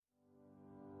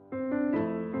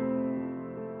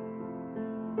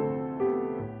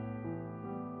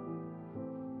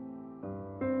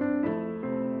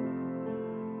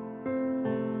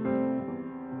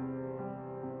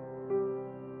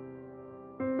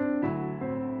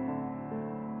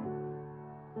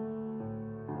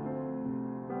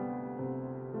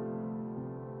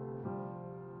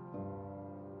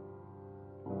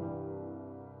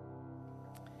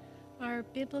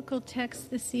Biblical text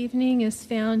this evening is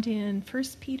found in 1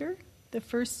 Peter, the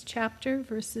first chapter,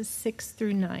 verses 6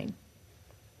 through 9.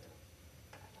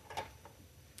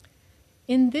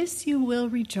 In this you will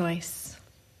rejoice,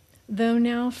 though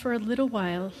now for a little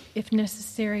while, if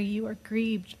necessary, you are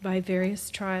grieved by various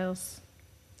trials,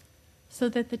 so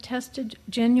that the tested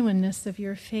genuineness of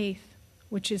your faith,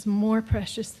 which is more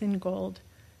precious than gold,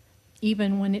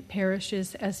 even when it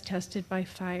perishes as tested by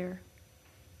fire,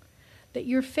 that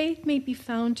your faith may be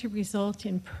found to result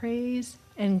in praise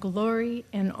and glory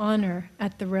and honor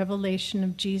at the revelation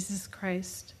of Jesus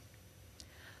Christ.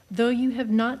 Though you have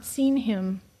not seen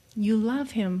him, you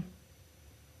love him.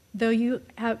 Though you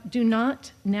do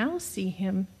not now see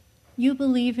him, you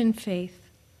believe in faith.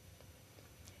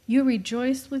 You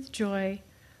rejoice with joy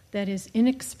that is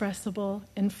inexpressible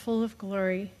and full of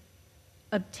glory,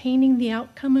 obtaining the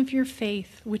outcome of your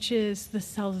faith, which is the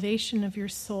salvation of your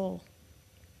soul.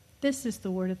 This is the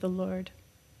word of the Lord.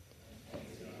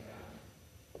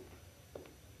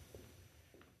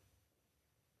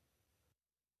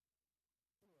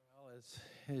 Well,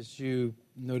 as you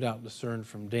no doubt discerned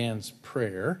from Dan's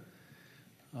prayer,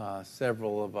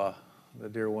 several of the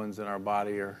dear ones in our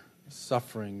body are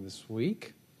suffering this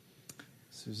week.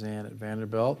 Suzanne at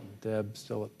Vanderbilt, Deb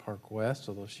still at Park West,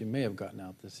 although she may have gotten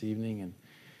out this evening,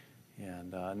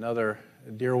 and another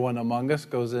dear one among us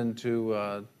goes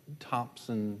into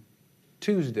Thompson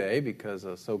Tuesday because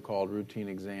a so-called routine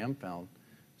exam found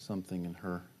something in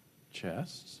her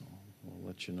chest, so we'll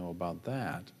let you know about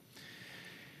that.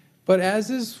 But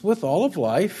as is with all of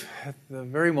life, at the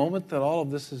very moment that all of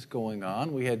this is going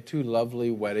on, we had two lovely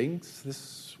weddings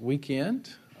this weekend.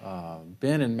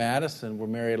 Ben and Madison were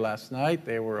married last night.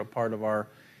 They were a part of our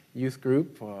youth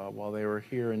group while they were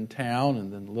here in town,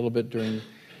 and then a little bit during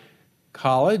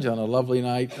college on a lovely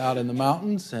night out in the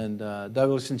mountains. And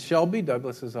Douglas and Shelby,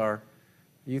 Douglas is our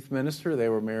youth minister. They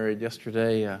were married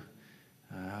yesterday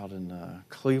out in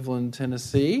Cleveland,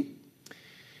 Tennessee.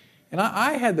 And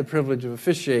I had the privilege of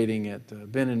officiating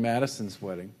at Ben and Madison's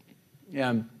wedding.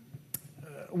 And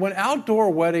when outdoor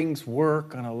weddings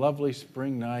work on a lovely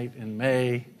spring night in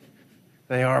May,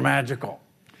 they are magical.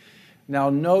 Now,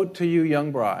 note to you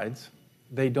young brides,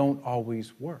 they don't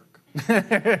always work.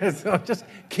 So just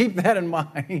keep that in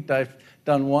mind. I've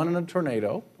done one in a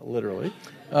tornado, literally.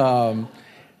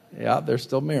 Yeah, they're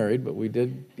still married, but we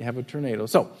did have a tornado.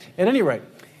 So, at any rate,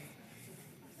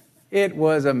 it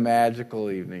was a magical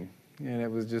evening, and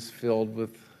it was just filled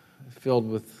with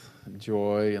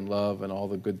joy and love and all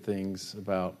the good things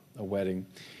about a wedding.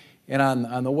 And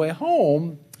on the way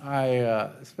home, I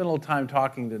spent a little time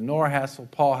talking to Nora Hassel,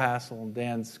 Paul Hassel, and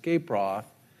Dan Scaperoth,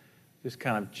 just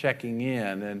kind of checking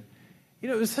in. And, it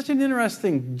was such an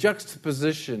interesting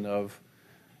juxtaposition of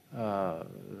a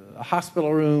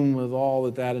hospital room with all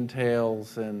that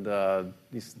entails, and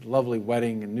this lovely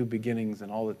wedding and new beginnings and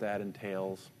all that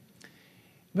entails.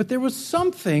 But there was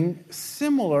something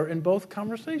similar in both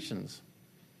conversations.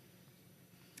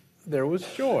 There was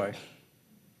joy.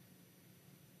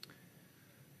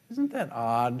 Isn't that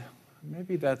odd?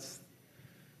 Maybe that's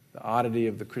the oddity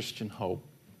of the Christian hope.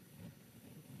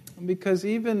 Because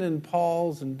even in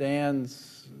Paul's and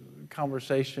Dan's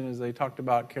conversation as they talked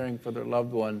about caring for their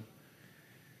loved one,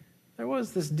 there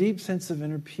was this deep sense of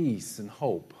inner peace and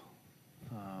hope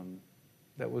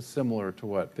that was similar to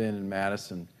what Ben and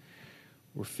Madison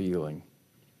were feeling.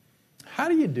 How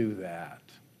do you do that?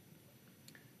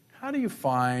 How do you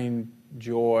find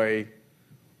joy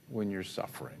when you're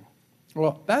suffering?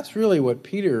 Well, that's really what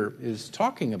Peter is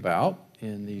talking about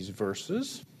in these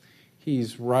verses.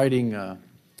 He's writing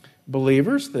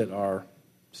believers that are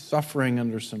suffering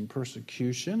under some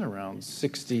persecution around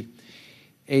 60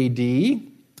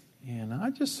 A.D., and I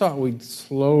just thought we'd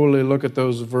slowly look at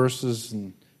those verses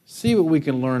and see what we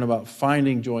can learn about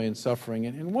finding joy in suffering.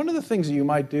 And one of the things that you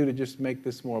might do to just make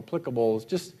this more applicable is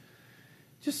just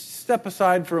step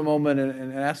aside for a moment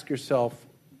and ask yourself,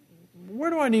 where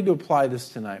do I need to apply this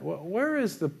tonight? Where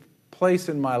is the place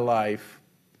in my life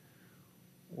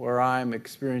where I'm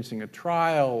experiencing a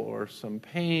trial or some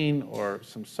pain or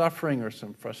some suffering or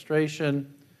some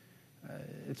frustration?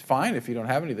 It's fine if you don't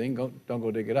have anything, don't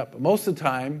go dig it up. But most of the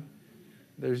time,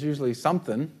 there's usually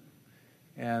something.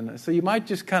 And so you might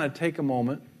just kind of take a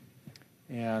moment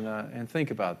and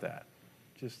think about that.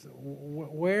 Just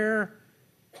where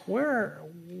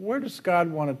does God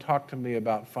want to talk to me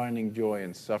about finding joy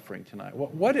in suffering tonight?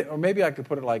 Or maybe I could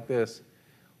put it like this.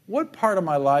 What part of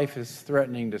my life is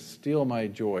threatening to steal my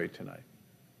joy tonight?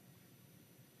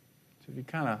 So if you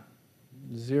kind of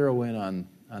zero in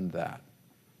on that.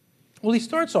 Well, he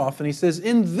starts off and he says,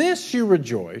 "In this you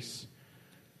rejoice,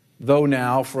 though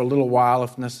now for a little while,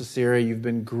 if necessary, you've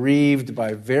been grieved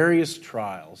by various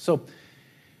trials. So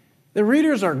the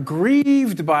readers are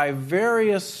grieved by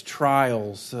various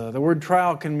trials. The word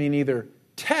trial can mean either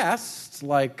tests,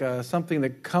 like something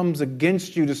that comes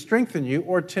against you to strengthen you,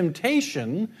 or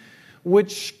temptation,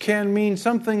 which can mean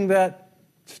something that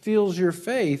steals your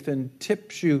faith and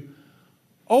tips you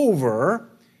over.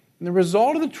 And the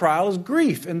result of the trial is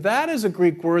grief. And that is a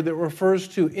Greek word that refers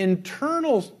to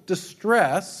internal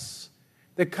distress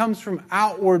that comes from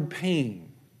outward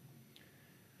pain.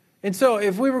 And so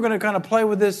if we were going to kind of play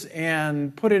with this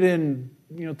and put it in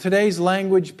today's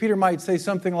language, Peter might say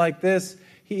something like this.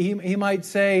 He might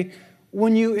say,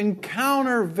 when you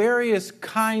encounter various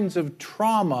kinds of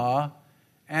trauma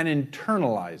and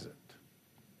internalize it,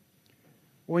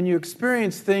 when you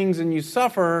experience things and you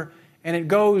suffer and it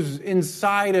goes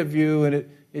inside of you and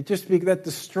it just that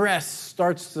distress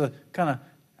starts to kind of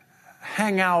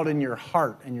hang out in your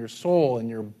heart and your soul and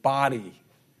your body.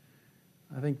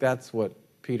 I think that's what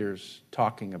Peter's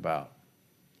talking about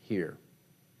here.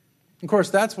 Of course,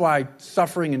 that's why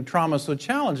suffering and trauma is so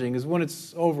challenging, is when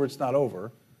it's over, it's not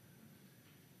over.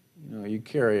 You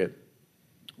carry it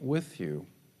with you.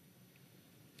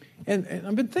 And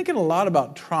I've been thinking a lot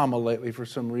about trauma lately for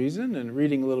some reason, and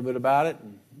reading a little bit about it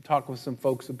and talking with some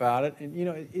folks about it. And,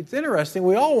 it's interesting.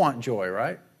 We all want joy,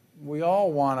 right? We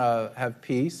all want to have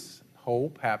peace,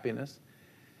 hope, happiness.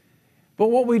 But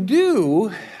what we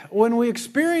do when we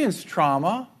experience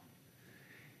trauma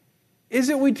is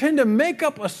that we tend to make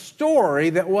up a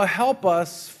story that will help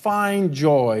us find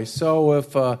joy. So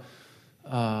if,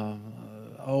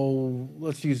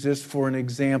 let's use this for an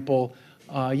example.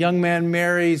 A young man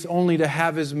marries only to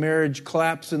have his marriage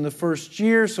collapse in the first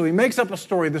year, so he makes up a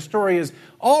story. The story is,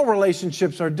 all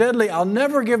relationships are deadly. I'll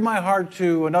never give my heart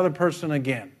to another person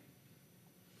again.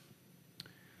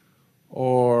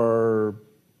 Or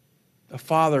a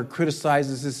father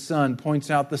criticizes his son, points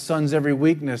out the son's every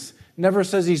weakness, never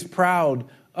says he's proud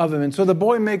of him. And so the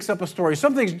boy makes up a story.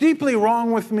 Something's deeply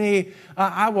wrong with me.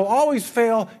 I will always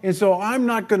fail, and so I'm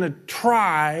not going to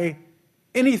try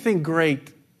anything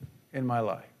great in my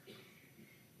life.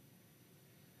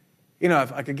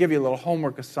 If I could give you a little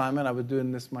homework assignment, I was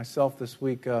doing this myself this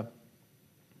week.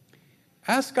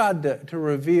 Ask God to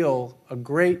reveal a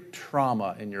great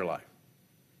trauma in your life.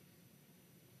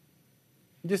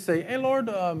 Just say, hey, Lord,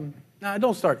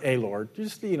 don't start, hey, Lord.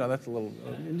 Just, that's a little,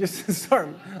 just start,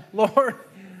 Lord,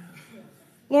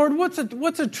 what's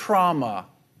a trauma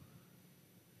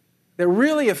that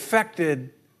really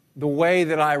affected the way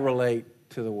that I relate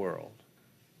to the world?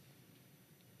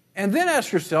 And then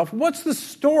ask yourself, what's the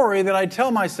story that I tell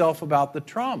myself about the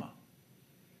trauma?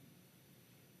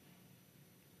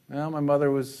 Well, my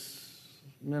mother was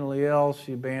mentally ill.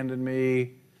 She abandoned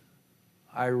me.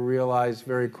 I realized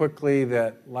very quickly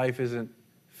that life isn't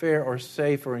fair or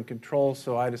safe or in control,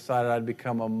 so I decided I'd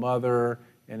become a mother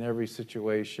in every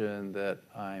situation that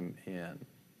I'm in.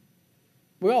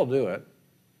 We all do it.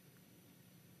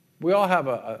 We all have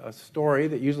a story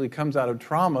that usually comes out of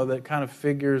trauma that kind of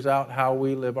figures out how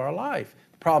we live our life.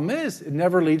 The problem is, it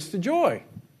never leads to joy.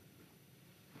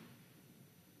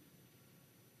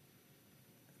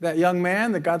 That young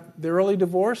man that got the early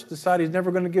divorce decided he's never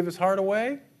going to give his heart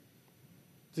away.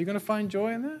 Is he going to find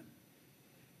joy in that?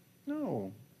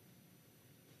 No.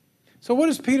 So what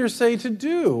does Peter say to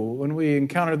do when we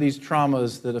encounter these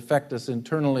traumas that affect us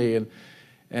internally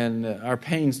and our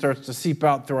pain starts to seep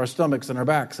out through our stomachs and our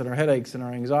backs and our headaches and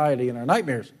our anxiety and our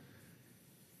nightmares?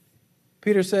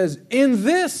 Peter says, in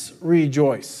this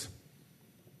rejoice.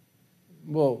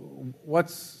 Well, what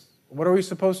are we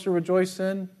supposed to rejoice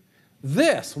in?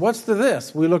 This. What's the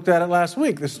this? We looked at it last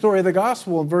week. The story of the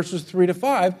gospel in verses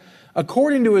 3-5.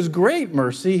 According to his great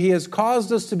mercy, he has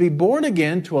caused us to be born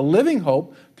again to a living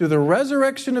hope through the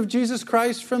resurrection of Jesus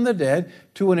Christ from the dead,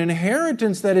 to an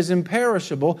inheritance that is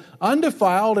imperishable,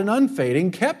 undefiled and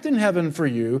unfading, kept in heaven for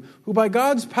you, who by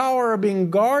God's power are being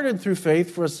guarded through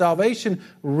faith for a salvation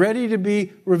ready to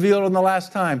be revealed in the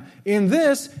last time. In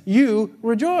this you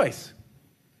rejoice.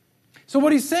 So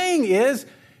what he's saying is,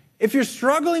 if you're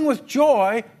struggling with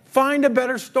joy, find a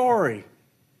better story.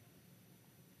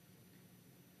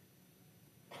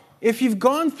 If you've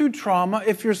gone through trauma,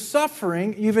 if you're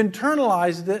suffering, you've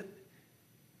internalized it,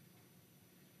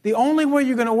 the only way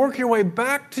you're going to work your way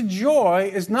back to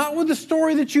joy is not with the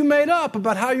story that you made up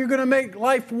about how you're going to make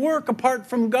life work apart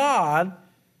from God.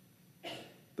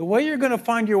 The way you're going to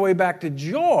find your way back to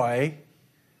joy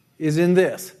is in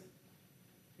this,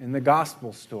 in the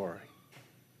gospel story.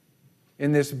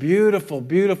 In this beautiful,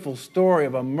 beautiful story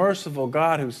of a merciful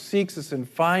God who seeks us and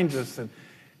finds us and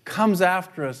comes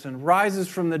after us and rises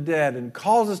from the dead and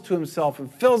calls us to himself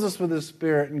and fills us with his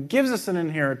Spirit and gives us an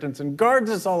inheritance and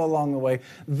guards us all along the way.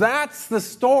 That's the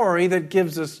story that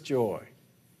gives us joy.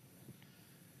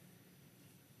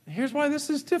 Here's why this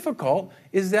is difficult,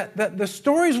 is that the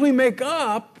stories we make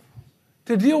up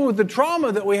to deal with the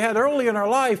trauma that we had early in our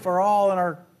life are all in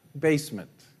our basement.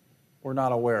 We're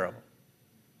not aware of them.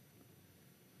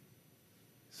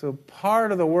 So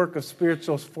part of the work of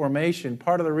spiritual formation,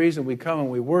 part of the reason we come and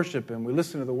we worship and we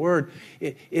listen to the Word,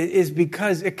 is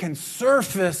because it can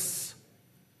surface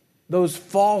those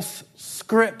false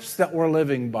scripts that we're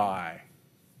living by.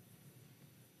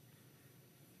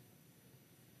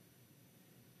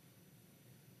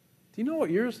 Do you know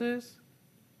what yours is?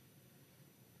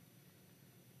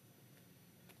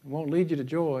 It won't lead you to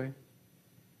joy.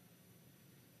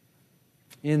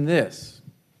 In this,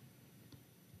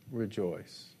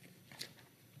 rejoice.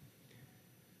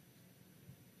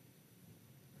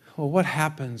 Well, what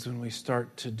happens when we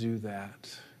start to do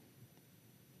that?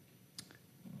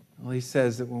 Well, he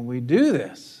says that when we do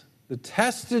this, the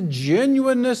tested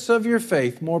genuineness of your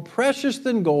faith, more precious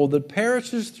than gold that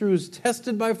perishes through is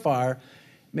tested by fire,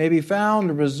 may be found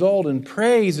to result in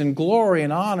praise and glory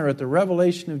and honor at the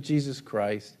revelation of Jesus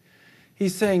Christ.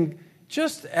 He's saying,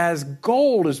 just as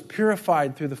gold is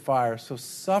purified through the fire, so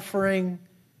suffering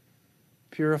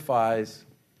purifies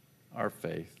our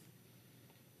faith.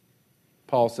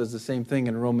 Paul says the same thing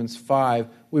in Romans 5.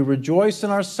 We rejoice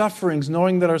in our sufferings,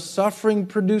 knowing that our suffering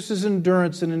produces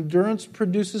endurance, and endurance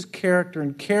produces character,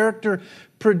 and character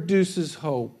produces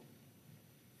hope.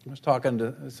 I was talking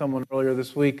to someone earlier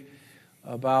this week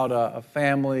about a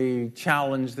family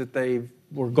challenge that they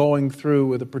were going through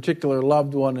with a particular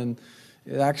loved one, and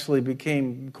it actually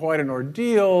became quite an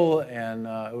ordeal, and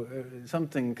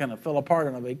something kind of fell apart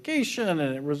on a vacation, and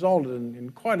it resulted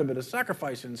in quite a bit of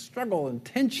sacrifice and struggle and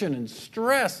tension and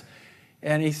stress.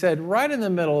 And he said, right in the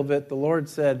middle of it, the Lord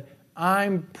said,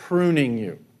 I'm pruning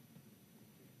you.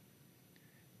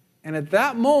 And at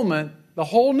that moment, the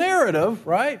whole narrative,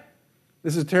 right?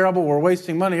 This is terrible, we're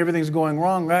wasting money, everything's going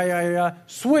wrong,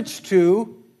 switched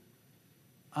to,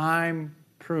 I'm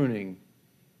pruning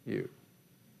you.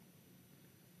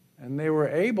 And they were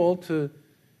able to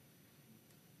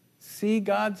see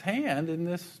God's hand in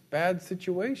this bad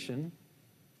situation,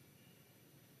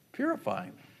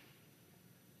 purifying.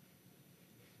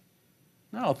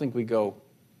 I don't think we go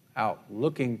out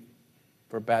looking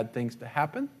for bad things to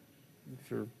happen.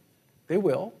 They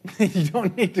will. You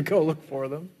don't need to go look for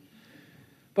them.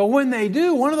 But when they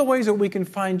do, one of the ways that we can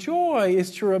find joy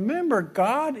is to remember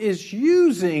God is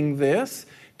using this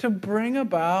to bring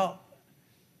about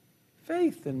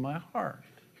faith in my heart.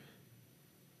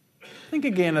 Think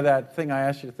again of that thing I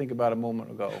asked you to think about a moment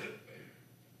ago.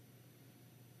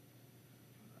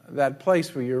 That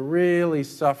place where you're really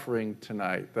suffering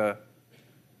tonight. The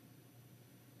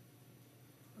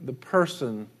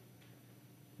person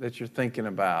that you're thinking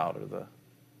about, or the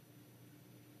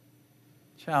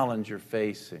challenge you're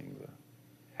facing, the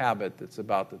habit that's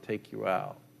about to take you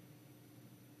out.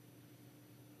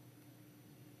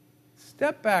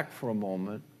 Step back for a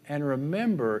moment and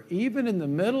remember, even in the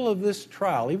middle of this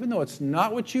trial, even though it's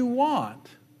not what you want,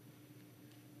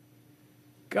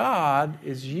 God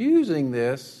is using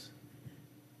this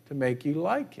to make you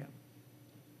like Him.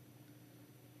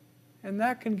 And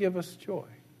that can give us joy.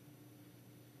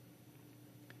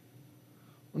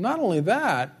 Well, not only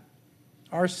that,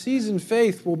 our seasoned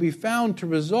faith will be found to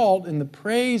result in the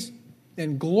praise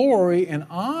and glory and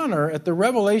honor at the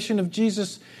revelation of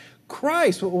Jesus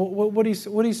Christ. What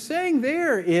he's saying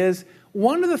there is,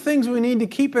 one of the things we need to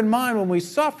keep in mind when we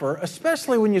suffer,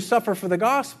 especially when you suffer for the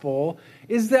gospel,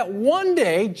 is that one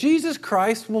day Jesus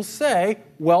Christ will say,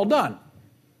 well done.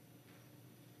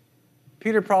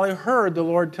 Peter probably heard the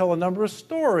Lord tell a number of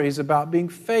stories about being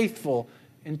faithful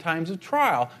in times of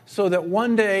trial, so that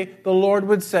one day the Lord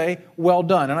would say, well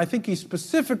done. And I think he's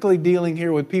specifically dealing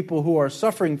here with people who are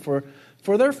suffering for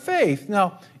their faith.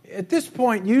 Now, at this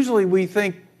point, usually we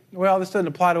think, well, this doesn't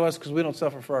apply to us because we don't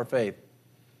suffer for our faith.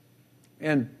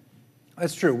 And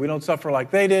that's true. We don't suffer like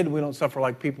they did. We don't suffer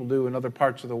like people do in other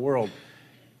parts of the world.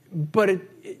 But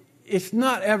it's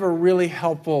not ever really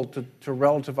helpful to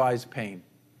relativize pain.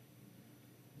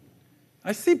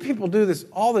 I see people do this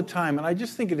all the time, and I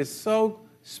just think it is so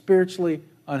spiritually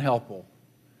unhelpful.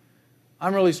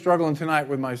 I'm really struggling tonight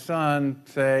with my son,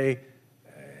 say,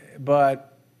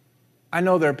 but I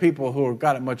know there are people who have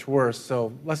got it much worse,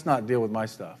 so let's not deal with my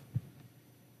stuff.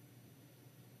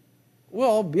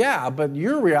 Well, yeah, but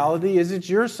your reality is it's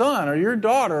your son or your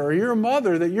daughter or your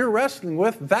mother that you're wrestling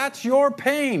with. That's your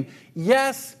pain.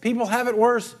 Yes, people have it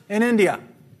worse in India.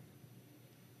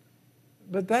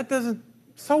 But that doesn't,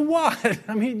 so what?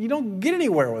 I mean, you don't get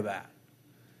anywhere with that.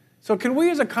 So can we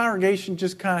as a congregation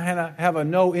just kind of have a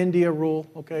no India rule,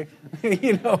 okay?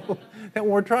 That when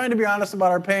we're trying to be honest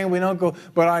about our pain, we don't go,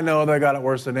 but I know they got it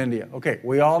worse than India. Okay,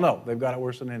 we all know they've got it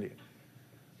worse than India.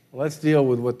 Well, let's deal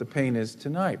with what the pain is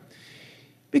tonight.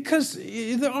 Because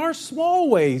there are small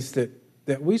ways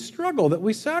that we struggle, that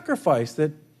we sacrifice,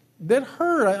 that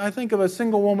hurt. I think of a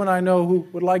single woman I know who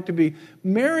would like to be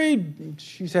married.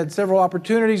 She's had several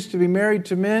opportunities to be married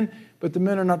to men, but the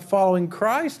men are not following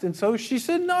Christ, and so she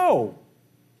said no.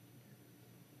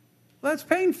 That's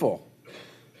painful.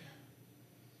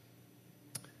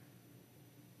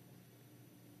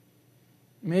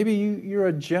 Maybe you're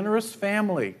a generous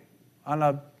family on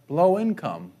a low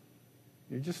income.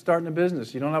 You're just starting a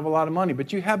business. You don't have a lot of money,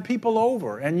 but you have people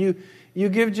over, and you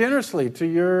give generously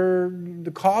to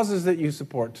the causes that you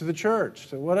support, to the church,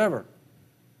 to whatever.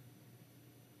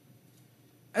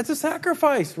 That's a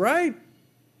sacrifice, right?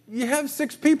 You have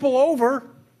 6 people over,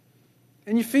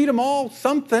 and you feed them all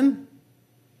something.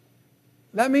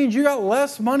 That means you got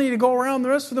less money to go around the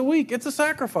rest of the week. It's a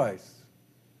sacrifice.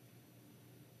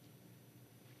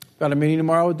 Got a meeting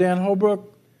tomorrow with Dan Holbrook.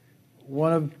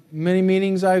 One of many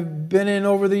meetings I've been in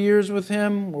over the years with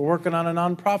him. We're working on a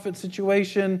nonprofit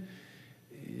situation.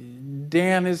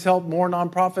 Dan has helped more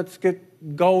nonprofits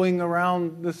get going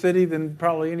around the city than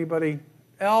probably anybody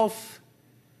else.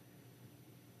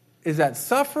 Is that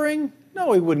suffering?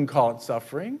 No, he wouldn't call it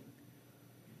suffering.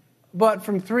 But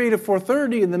from 3 to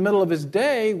 4:30 in the middle of his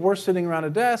day, we're sitting around a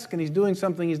desk and he's doing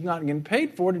something he's not getting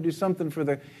paid for to do something for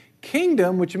the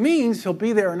kingdom, which means he'll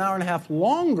be there an hour and a half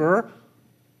longer.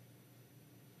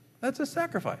 That's a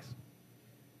sacrifice.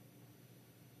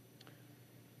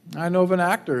 I know of an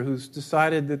actor who's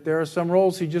decided that there are some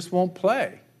roles he just won't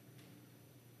play.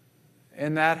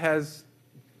 And that has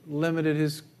limited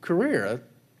his career.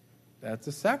 That's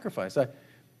a sacrifice.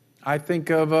 I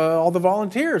think of all the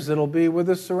volunteers that'll be with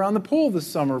us around the pool this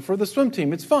summer for the swim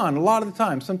team. It's fun a lot of the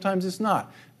time. Sometimes it's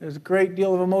not. There's a great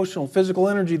deal of emotional, physical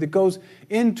energy that goes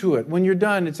into it. When you're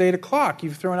done, it's 8 o'clock.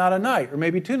 You've thrown out a night, or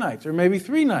maybe 2 nights, or maybe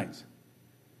 3 nights.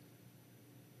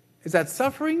 Is that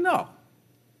suffering? No.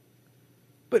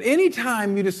 But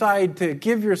anytime you decide to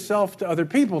give yourself to other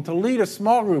people, to lead a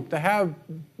small group, to have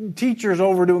teachers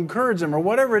over to encourage them, or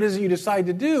whatever it is that you decide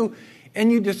to do,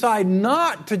 and you decide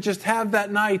not to just have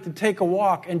that night to take a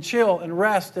walk and chill and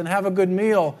rest and have a good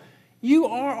meal, you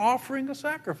are offering a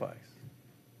sacrifice.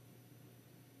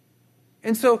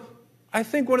 And so I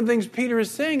think one of the things Peter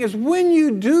is saying is when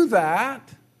you do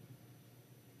that,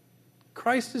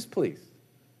 Christ is pleased.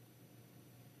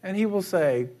 And he will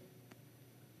say,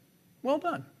 well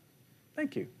done.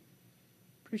 Thank you.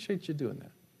 Appreciate you doing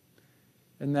that.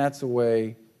 And that's a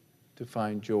way to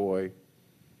find joy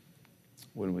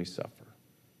when we suffer.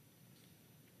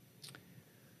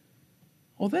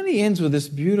 Well, then he ends with this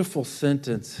beautiful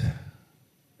sentence.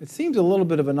 It seems a little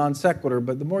bit of a non sequitur,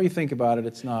 but the more you think about it,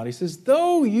 it's not. He says,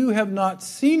 though you have not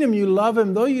seen him, you love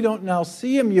him. Though you don't now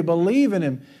see him, you believe in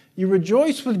him. You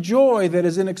rejoice with joy that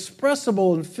is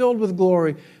inexpressible and filled with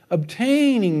glory,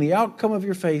 obtaining the outcome of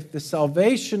your faith, the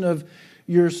salvation of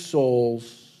your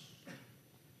souls.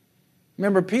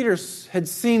 Remember, Peter had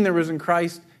seen the risen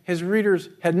Christ. His readers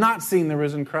had not seen the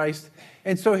risen Christ.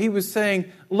 And so he was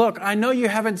saying, look, I know you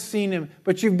haven't seen him,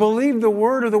 but you've believed the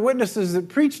word of the witnesses that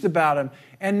preached about him.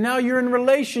 And now you're in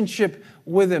relationship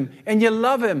with him. And you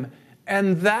love him.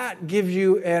 And that gives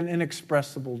you an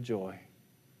inexpressible joy,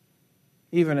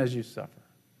 even as you suffer.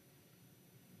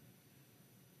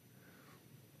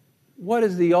 What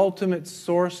is the ultimate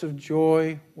source of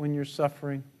joy when you're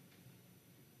suffering?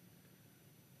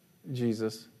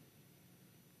 Jesus.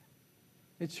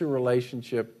 It's your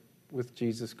relationship with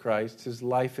Jesus Christ, his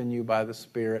life in you by the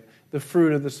Spirit, the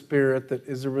fruit of the Spirit that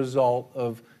is a result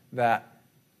of that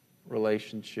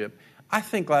relationship. I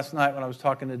think last night when I was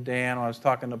talking to Dan, when I was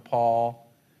talking to Paul,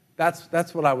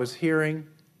 that's what I was hearing.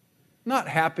 Not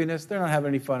happiness. They're not having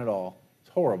any fun at all.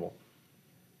 It's horrible.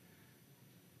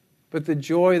 But the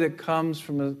joy that comes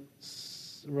from a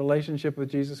relationship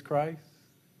with Jesus Christ,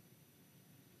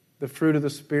 the fruit of the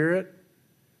Spirit.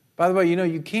 By the way,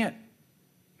 you can't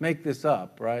make this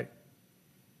up, right?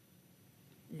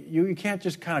 You can't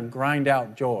just kind of grind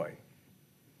out joy.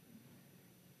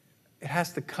 It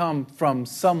has to come from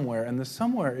somewhere, and the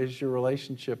somewhere is your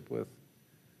relationship with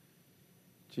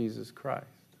Jesus Christ.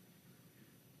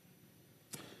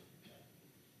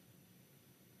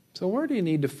 So where do you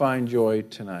need to find joy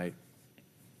tonight?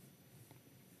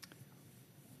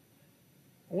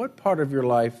 What part of your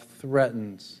life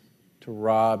threatens to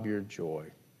rob your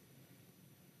joy?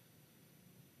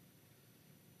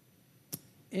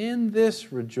 In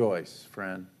this rejoice,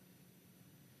 friend.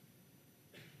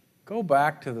 Go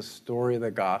back to the story of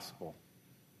the gospel.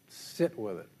 Sit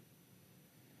with it.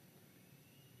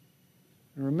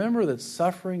 And remember that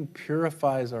suffering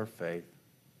purifies our faith.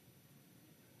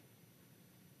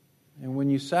 And when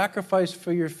you sacrifice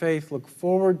for your faith, look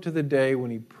forward to the day when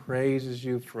He praises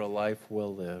you for a life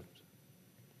well lived.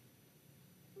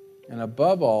 And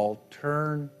above all,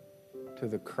 turn to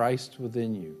the Christ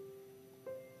within you,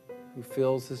 who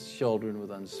fills His children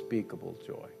with unspeakable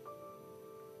joy.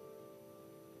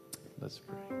 Let's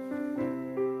pray.